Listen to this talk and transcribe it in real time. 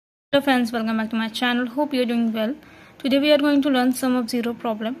Hello friends, welcome back to my channel. Hope you're doing well. Today we are going to learn sum of zero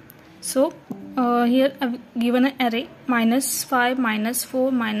problem. So here I've given an array -5,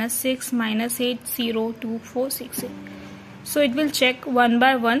 -4, -6, -8, 0, 2, 4, 6, 8. So it will check one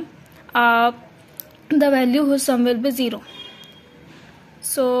by one the value whose sum will be 0.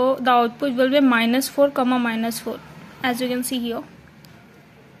 So the output will be -4, -4, as you can see here.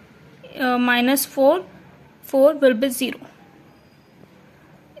 -4 will be 0.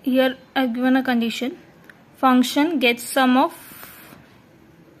 Here I've given a condition. Function gets sum of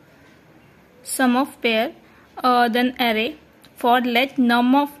pair, then array. For let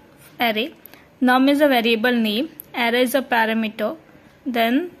num of array. Num is a variable name. Array is a parameter.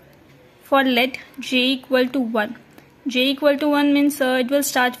 Then for let j equal to 1. J equal to 1 means it will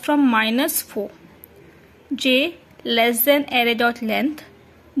start from -4. J less than array dot length.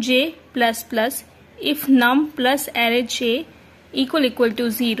 J plus plus. If num plus array j equal to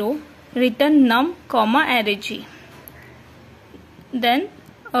 0, return num comma array j. Then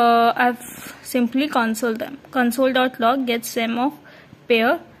I've simply console them. Console.log gets sum of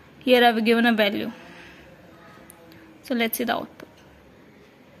pair. Here I've given a value. So let's see the output.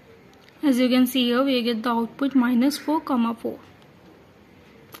 As you can see here, we get the output -4, 4.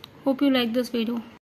 Hope you like this video.